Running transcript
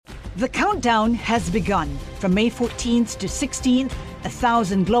The countdown has begun. From May 14th to 16th,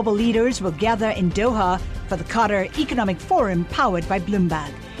 1,000 global leaders will gather in Doha for the Qatar Economic Forum powered by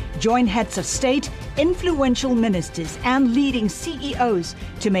Bloomberg. Join heads of state, influential ministers, and leading CEOs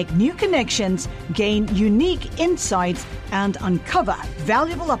to make new connections, gain unique insights, and uncover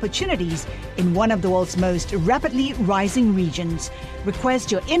valuable opportunities in one of the world's most rapidly rising regions.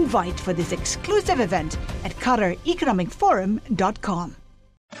 Request your invite for this exclusive event at QatarEconomicForum.com.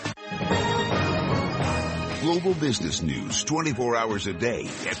 Global business news 24 hours a day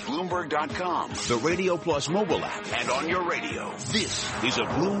at Bloomberg.com, the Radio Plus mobile app, and on your radio. This is a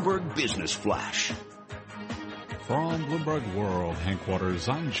Bloomberg Business Flash. From Bloomberg World Headquarters,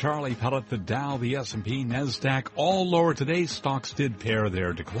 I'm Charlie Pellet. The Dow, the S&P, NASDAQ, all lower today. Stocks did pair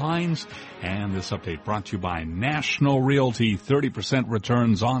their declines. And this update brought to you by National Realty. 30%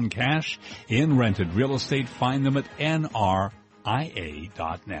 returns on cash in rented real estate. Find them at NRIA.net.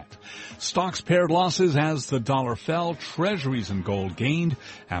 Stocks paired losses as the dollar fell. Treasuries and gold gained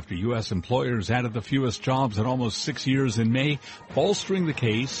after U.S. employers added the fewest jobs in almost 6 years in May, bolstering the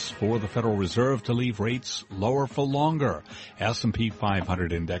case for the Federal Reserve to leave rates lower for longer. S&P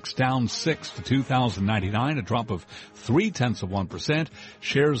 500 index down 6 to 2,099, a drop of 0.3%.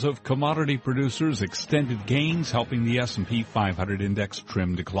 Shares of commodity producers extended gains, helping the S&P 500 index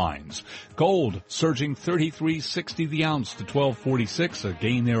trim declines. Gold surging 33.60 the ounce to 12.46, a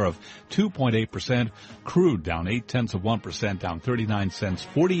gain there of 2.8%. Crude down 0.8%, down 39 cents,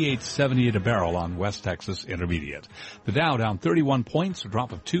 48.78 a barrel on West Texas Intermediate. The Dow down 31 points, a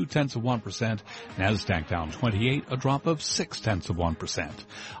drop of 0.2%. NASDAQ down 28, a drop of 0.6%.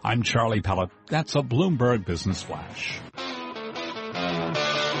 I'm Charlie Pellet. That's a Bloomberg Business Flash.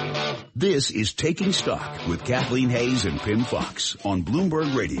 This is Taking Stock with Kathleen Hayes and Pimm Fox on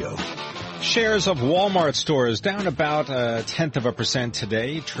Bloomberg Radio. Shares of Walmart stores down about 0.1%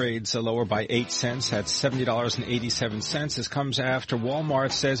 today. Trades lower by 8 cents at $70.87. This comes after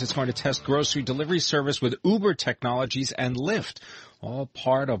Walmart says it's going to test grocery delivery service with Uber Technologies and Lyft, all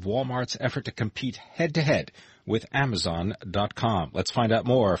part of Walmart's effort to compete head-to-head with Amazon.com. Let's find out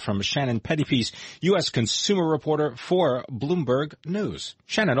more from Shannon Pettypiece, U.S. consumer reporter for Bloomberg News.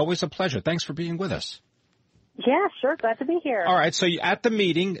 Shannon, always a pleasure. Thanks for being with us. Yeah, sure. Glad to be here. All right. So at the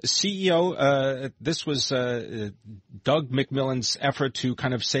meeting, CEO, this was Doug McMillan's effort to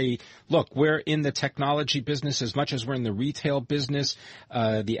kind of say, look, we're in the technology business as much as we're in the retail business.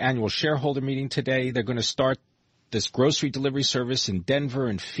 The annual shareholder meeting today, they're going to start this grocery delivery service in Denver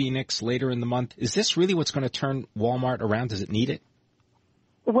and Phoenix later in the month. Is this really what's going to turn Walmart around? Does it need it?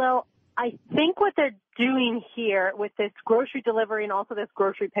 Well, I think what they're doing here with this grocery delivery and also this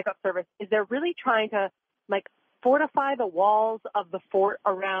grocery pickup service is they're really trying to fortify the walls of the fort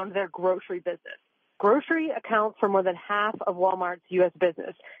around their grocery business. Grocery accounts for more than half of Walmart's U.S.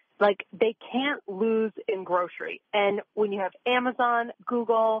 business. They can't lose in grocery. And when you have Amazon,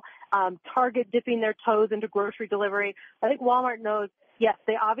 Google, Target dipping their toes into grocery delivery, I think Walmart knows, yes,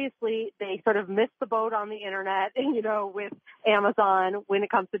 they sort of missed the boat on the internet, with Amazon when it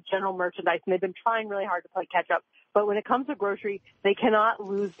comes to general merchandise. And they've been trying really hard to play catch up. But when it comes to grocery, they cannot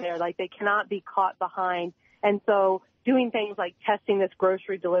lose there. They cannot be caught behind. And so doing things like testing this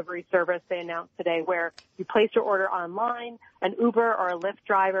grocery delivery service they announced today where you place your order online, an Uber or a Lyft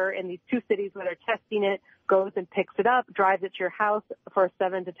driver in these two cities where they're testing it goes and picks it up, drives it to your house for a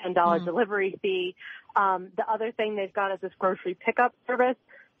 $7 to $10 delivery fee. The other thing they've got is this grocery pickup service.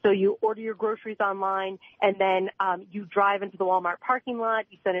 So you order your groceries online, and then you drive into the Walmart parking lot.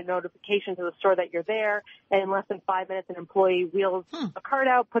 You send a notification to the store that you're there, and in less than 5 minutes, an employee wheels a cart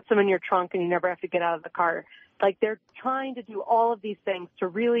out, puts them in your trunk, and you never have to get out of the car. They're trying to do all of these things to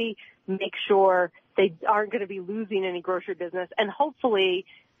really make sure they aren't going to be losing any grocery business, and hopefully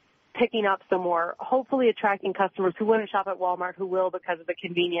picking up some more, hopefully attracting customers who want to shop at Walmart, who will because of the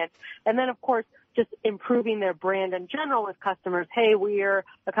convenience. And then, of course, just improving their brand in general with customers. Hey, we're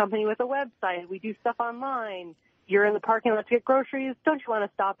a company with a website. We do stuff online. You're in the parking lot to get groceries. Don't you want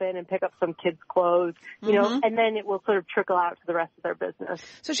to stop in and pick up some kids' clothes? And then it will sort of trickle out to the rest of their business.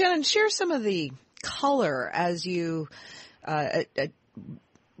 So, Shannon, share some of the color as you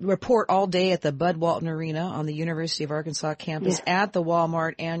report all day at the Bud Walton Arena on the University of Arkansas campus at the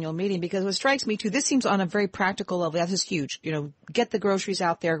Walmart annual meeting, because what strikes me too, this seems on a very practical level. That is huge. Get the groceries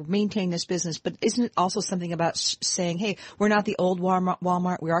out there, maintain this business. But isn't it also something about saying, hey, we're not the old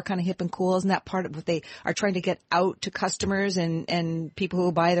Walmart. We are kind of hip and cool. Isn't that part of what they are trying to get out to customers and people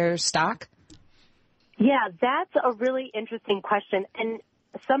who buy their stock? Yeah, that's a really interesting question. And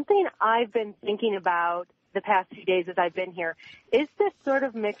something I've been thinking about the past few days as I've been here is this sort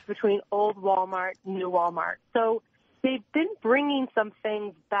of mix between old Walmart, new Walmart. So they've been bringing some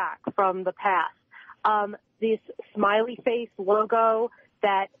things back from the past. This smiley face logo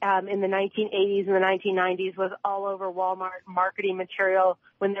that in the 1980s and the 1990s was all over Walmart marketing material.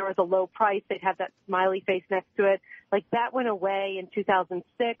 When there was a low price, they'd have that smiley face next to it. Like, that went away in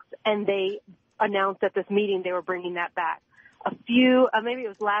 2006, and they announced at this meeting they were bringing that back. Maybe it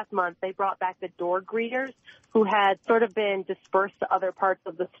was last month, they brought back the door greeters who had sort of been dispersed to other parts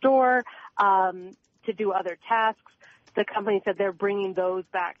of the store to do other tasks. The company said they're bringing those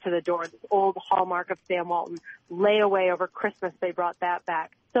back to the door. This old hallmark of Sam Walton layaway over Christmas, they brought that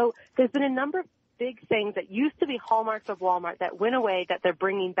back. So there's been a number of big things that used to be hallmarks of Walmart that went away that they're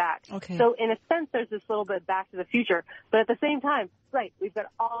bringing back. Okay. So in a sense, there's this little bit back to the future. But at the same time, right, we've got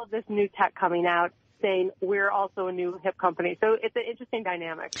all of this new tech coming out saying we're also a new hip company. So it's an interesting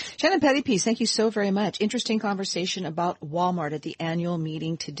dynamic. Shannon Pettypiece, thank you so very much. Interesting conversation about Walmart at the annual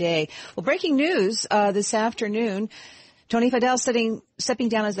meeting today. Well, breaking news this afternoon. Tony Fadell stepping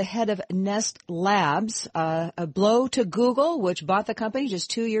down as the head of Nest Labs, a blow to Google, which bought the company just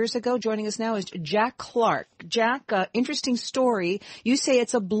 2 years ago. Joining us now is Jack Clark. Jack, interesting story. You say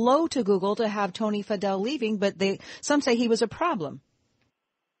it's a blow to Google to have Tony Fadell leaving, but some say he was a problem.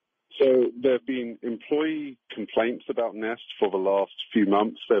 So there have been employee complaints about Nest for the last few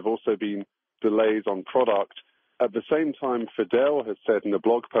months. There have also been delays on product. At the same time, Fadell has said in a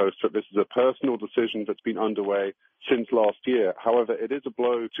blog post that this is a personal decision that's been underway since last year. However, it is a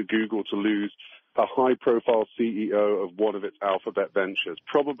blow to Google to lose a high-profile CEO of one of its alphabet ventures,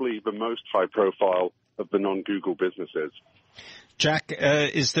 probably the most high-profile of the non-Google businesses. Jack,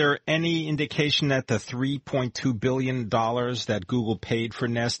 is there any indication that the $3.2 billion that Google paid for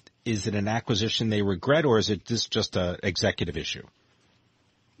Nest, is it an acquisition they regret, or is it just an executive issue?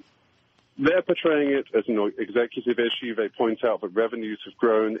 They're portraying it as an executive issue. They point out that revenues have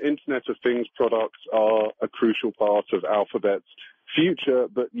grown. Internet of Things products are a crucial part of Alphabet's future,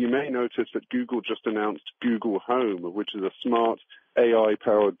 but you may notice that Google just announced Google Home, which is a smart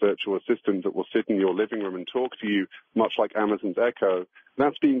AI-powered virtual assistant that will sit in your living room and talk to you, much like Amazon's Echo.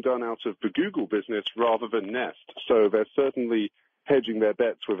 That's being done out of the Google business rather than Nest. So they're certainly hedging their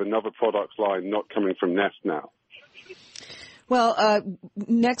bets with another product line not coming from Nest now. Well,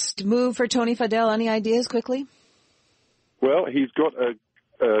 next move for Tony Fadell, any ideas quickly? Well, he's got a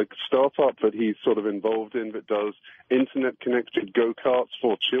startup that he's sort of involved in that does internet-connected go-karts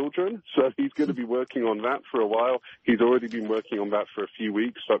for children. So he's going to be working on that for a while. He's already been working on that for a few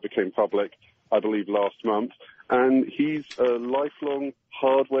weeks. That became public, I believe, last month. And he's a lifelong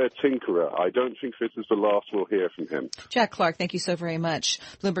hardware tinkerer. I don't think this is the last we'll hear from him. Jack Clark, thank you so very much.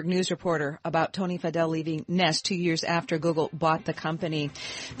 Bloomberg News reporter about Tony Fadell leaving Nest 2 years after Google bought the company.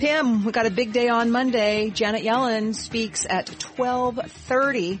 Pim, we've got a big day on Monday. Janet Yellen speaks at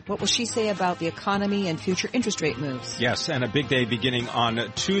 12:30. What will she say about the economy and future interest rate moves? Yes, and a big day beginning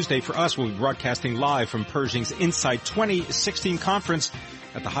on Tuesday for us. We'll be broadcasting live from Pershing's Insight 2016 conference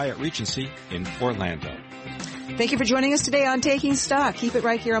at the Hyatt Regency in Orlando. Thank you for joining us today on Taking Stock. Keep it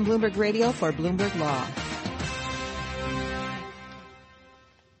right here on Bloomberg Radio for Bloomberg Law.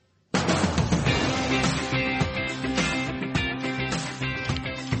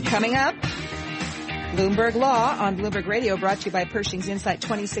 Coming up, Bloomberg Law on Bloomberg Radio, brought to you by Pershing's Insight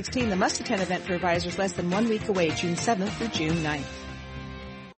 2016, the must-attend event for advisors less than 1 week away, June 7th through June 9th.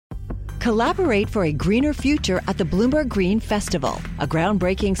 Collaborate for a greener future at the Bloomberg Green Festival, a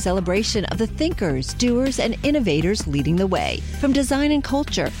groundbreaking celebration of the thinkers, doers, and innovators leading the way. From design and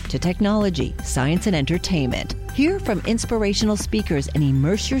culture to technology, science, and entertainment. Hear from inspirational speakers and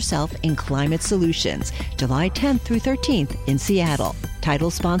immerse yourself in climate solutions. July 10th through 13th in Seattle.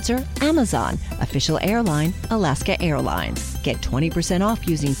 Title sponsor, Amazon. Official airline, Alaska Airlines. Get 20% off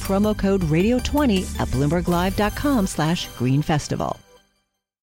using promo code radio20 at BloombergLive.com/Green Festival.